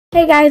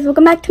Hey guys,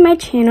 welcome back to my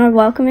channel.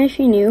 Welcome if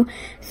you're new.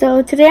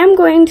 So today I'm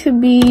going to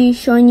be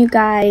showing you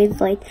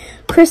guys like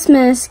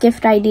Christmas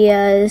gift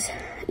ideas.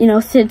 You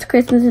know, since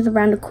Christmas is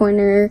around the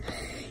corner,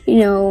 you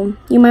know,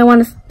 you might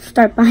want to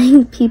start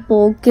buying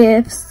people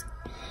gifts.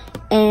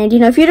 And you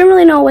know, if you don't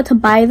really know what to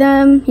buy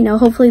them, you know,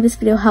 hopefully this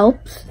video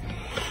helps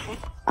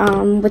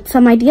with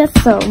some ideas.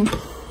 So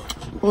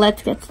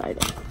let's get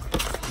started.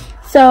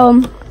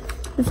 So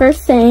the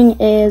first thing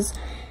is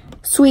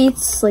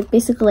sweets, like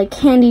basically like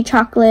candy,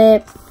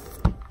 chocolate.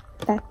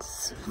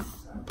 That's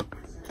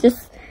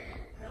just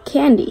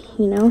candy,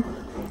 you know.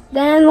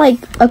 Then like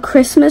a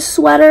Christmas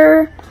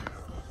sweater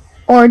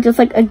or just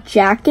like a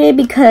jacket,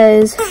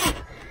 because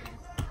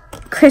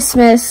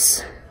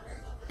Christmas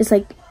is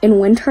like in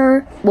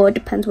winter. Well, it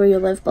depends where you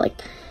live, but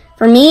like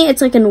for me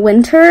it's like in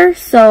winter,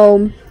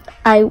 so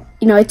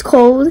it's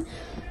cold,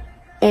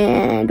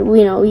 and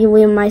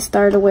we might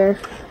start to wear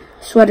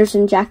sweaters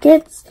and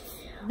jackets.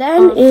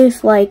 Then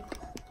if like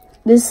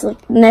this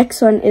like next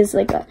one is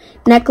like a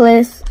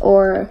necklace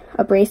or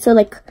a bracelet,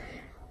 like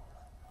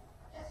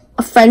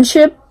a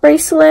friendship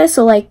bracelet.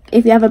 So like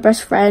if you have a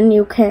best friend,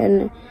 you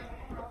can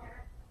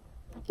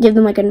give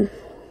them like a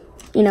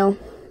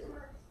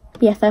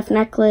BFF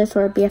necklace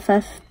or a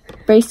BFF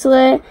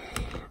bracelet.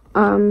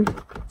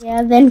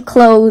 Yeah, then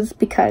clothes,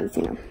 because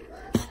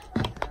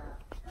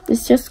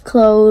it's just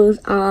clothes,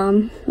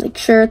 like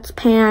shirts,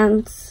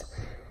 pants,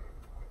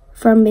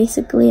 from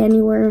basically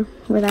anywhere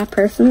where that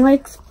person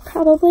likes,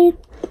 probably.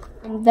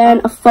 And then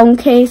a phone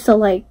case, so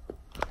like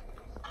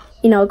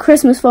a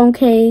Christmas phone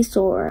case,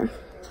 or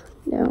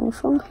a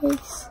phone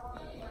case.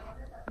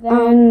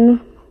 Then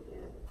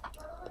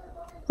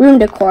room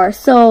decor,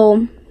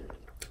 so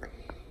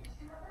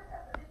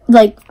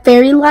like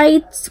fairy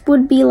lights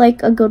would be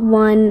like a good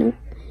one.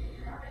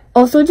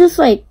 Also just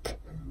like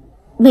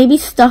maybe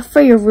stuff for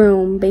your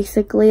room,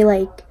 basically,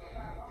 like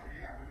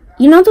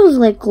those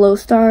like glow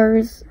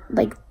stars,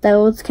 like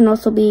those can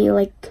also be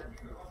like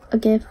a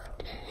gift.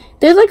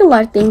 There's like a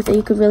lot of things that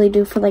you could really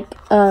do for like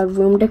a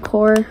room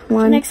decor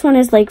one. The next one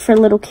is like for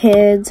little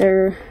kids,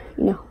 or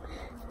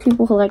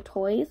people who like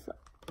toys.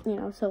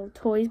 So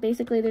toys,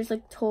 basically there's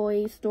like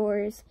toy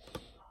stores,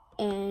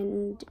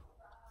 and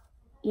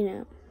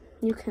you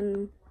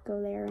can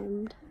go there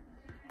and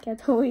get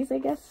toys, I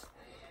guess.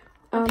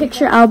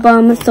 Picture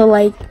album, so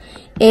like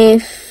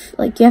if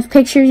like you have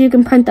pictures, you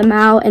can print them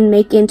out and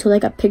make it into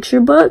like a picture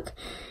book,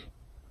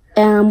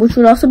 which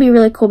would also be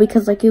really cool,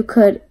 because like you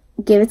could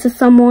give it to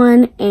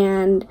someone,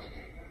 and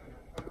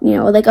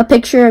like a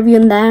picture of you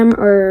and them,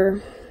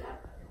 or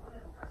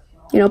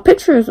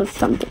pictures of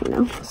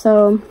something,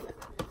 so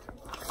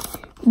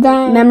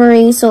then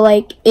memories, so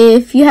like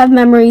if you have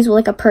memories with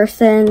like a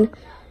person,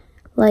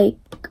 like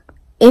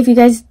if you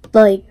guys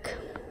like,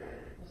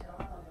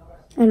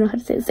 I don't know how to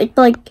say this,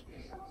 like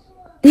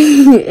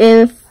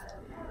if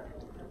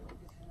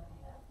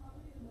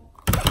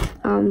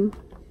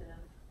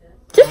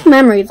just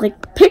memories, like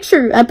a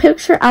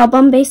picture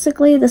album,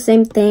 basically the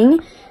same thing,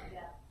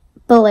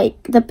 but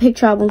like the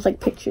picture album's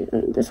like pictures,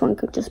 and this one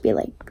could just be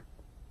like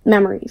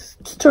memories,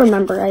 just to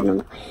remember. I don't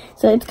know,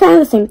 so it's kind of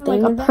the same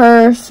thing. Like a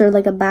purse or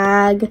like a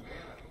bag,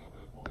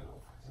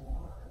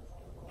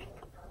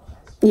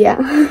 yeah.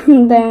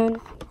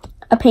 Then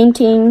a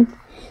painting,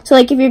 so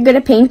like if you're good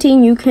at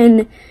painting, you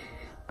can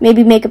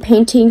maybe make a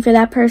painting for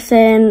that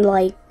person,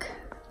 like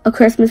a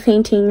Christmas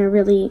painting, or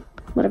really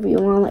whatever you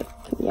want, like,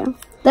 yeah.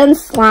 Then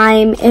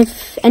slime,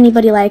 if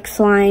anybody likes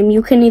slime,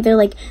 you can either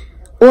like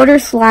order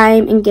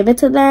slime and give it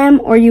to them,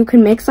 or you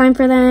can make slime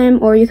for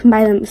them, or you can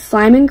buy them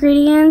slime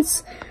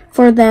ingredients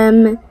for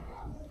them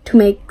to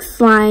make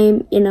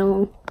slime.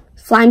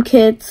 Slime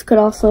kits could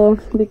also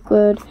be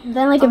good.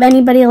 Then like if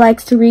anybody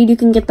likes to read, you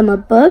can get them a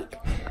book.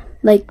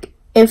 Like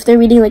if they're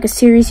reading like a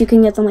series, you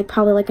can get them like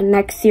probably like a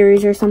next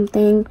series or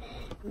something.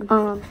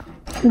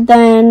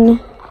 Then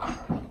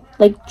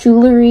like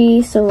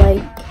jewelry, so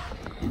like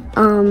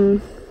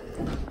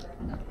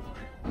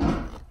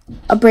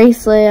a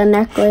bracelet, a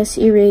necklace,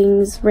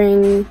 earrings,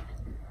 ring,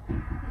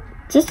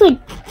 just like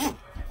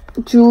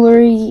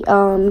jewelry.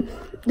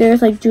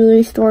 There's like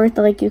jewelry stores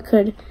that like you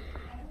could,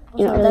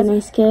 that's a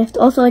nice gift.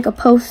 Also like a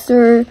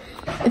poster,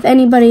 if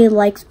anybody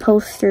likes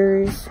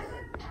posters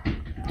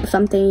or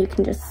something, you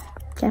can just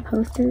get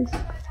posters,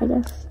 I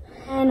guess.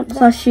 And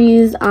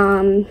plushies,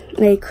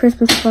 like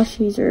Christmas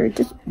plushies, or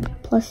just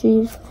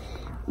plushies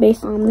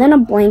based on. Then a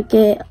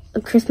blanket,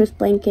 a Christmas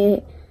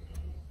blanket,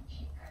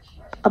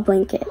 a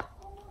blanket.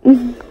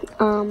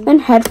 Then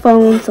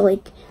headphones, so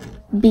like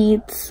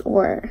Beats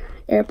or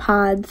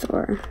AirPods,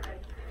 or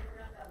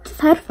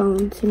just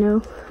headphones,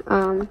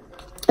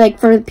 like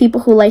for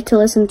people who like to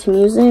listen to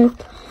music.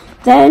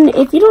 Then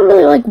if you don't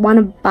really like want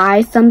to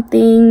buy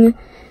something,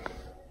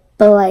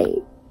 but like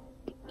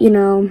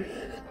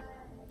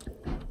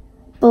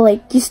but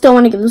like you still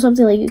want to give them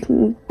something, like you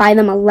can buy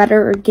them a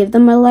letter or give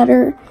them a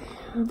letter.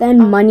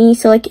 Then money,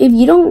 so like if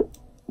you don't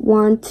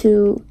want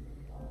to,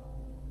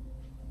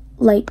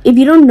 like if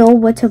you don't know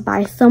what to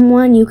buy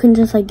someone, you can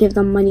just like give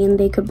them money and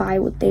they could buy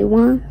what they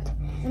want.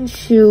 And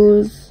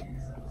shoes,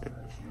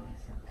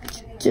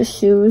 just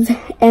shoes,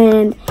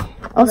 and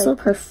also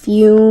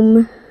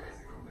perfume,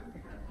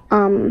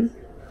 you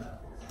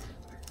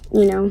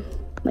know,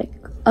 like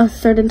a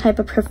certain type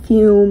of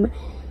perfume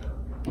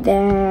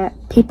that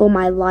people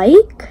might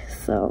like.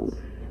 So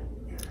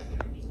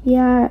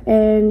yeah,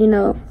 and you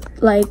know,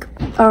 like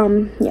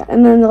yeah,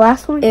 and then the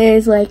last one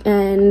is like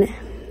an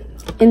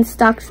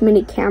Instax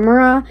mini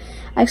camera.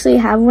 I actually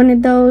have one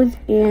of those,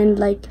 and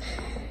like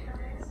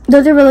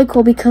those are really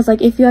cool because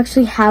like if you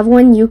actually have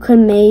one, you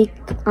can make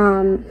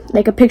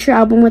like a picture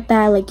album with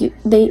that. Like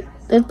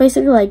it's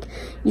basically like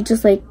you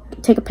just like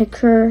take a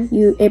picture,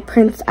 it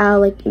prints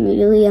out like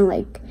immediately, and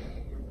like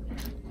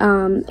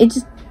it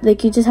just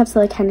like you just have to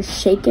like kind of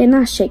shake it,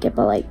 not shake it,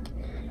 but like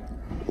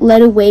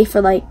let it wait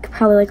for like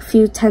probably like a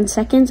few 10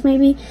 seconds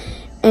maybe.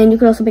 And you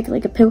could also make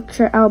like a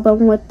picture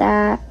album with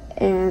that.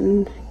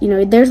 And you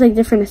know, there's like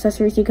different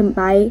accessories you can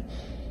buy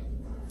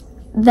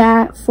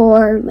that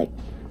for. Like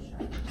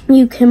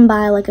you can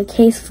buy like a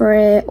case for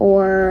it,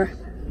 or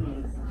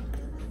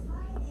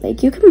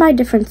like you can buy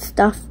different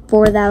stuff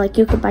for that. Like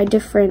you could buy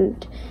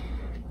different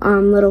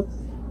little,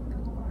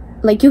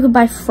 like you could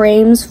buy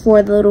frames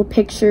for the little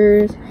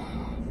pictures,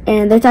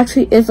 and there's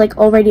actually is like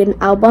already an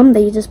album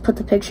that you just put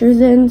the pictures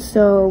in.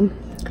 So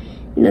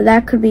you know,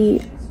 that could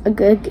be a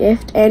good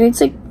gift, and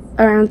it's like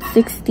around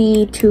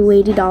 $60 to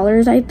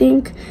 $80, I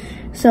think.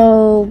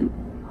 So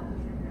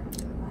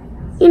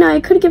you know, I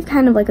could give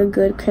kind of like a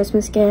good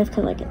Christmas gift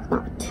because like it's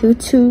not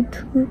too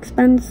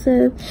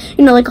expensive.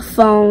 You know, like a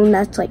phone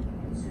that's like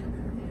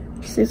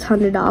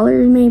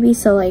 $600 maybe.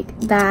 So like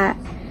that,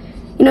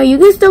 you know, you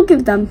can still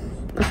give them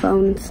a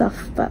phone and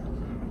stuff. But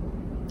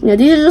you know,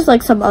 these are just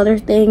like some other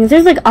things.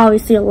 There's like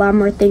obviously a lot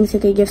more things you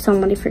could give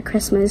somebody for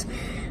Christmas,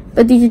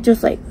 but these are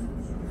just like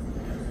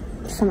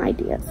some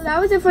ideas. So that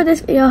was it for this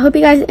video. I hope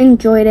you guys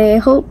enjoyed it.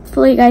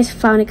 Hopefully you guys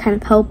found it kind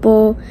of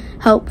helpful.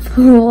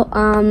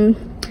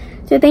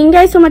 So thank you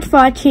guys so much for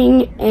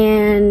watching,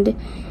 and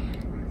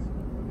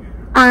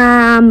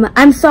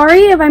I'm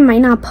sorry if I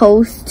might not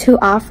post too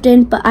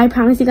often, but I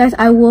promise you guys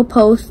I will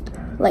post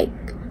like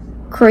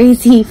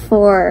crazy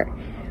for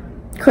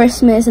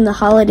Christmas and the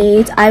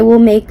holidays. I will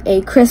make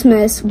a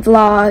Christmas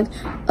vlog,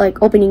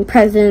 like opening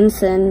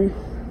presents and,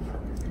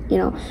 you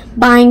know,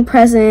 buying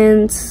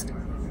presents.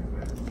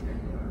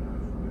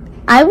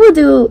 I will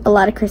do a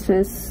lot of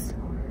Christmas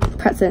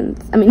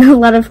presents. I mean, a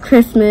lot of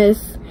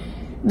Christmas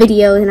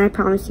videos, and I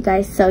promise you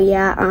guys. So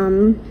yeah,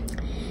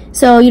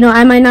 so you know,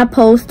 I might not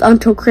post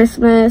until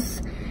Christmas,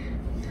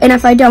 and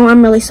if I don't,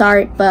 I'm really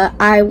sorry, but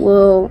I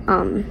will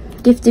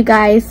gift you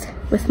guys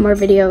with more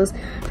videos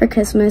for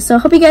Christmas. So I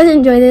hope you guys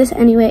enjoy this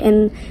anyway,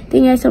 and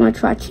thank you guys so much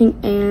for watching,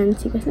 and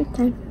see you guys next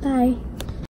time. Bye.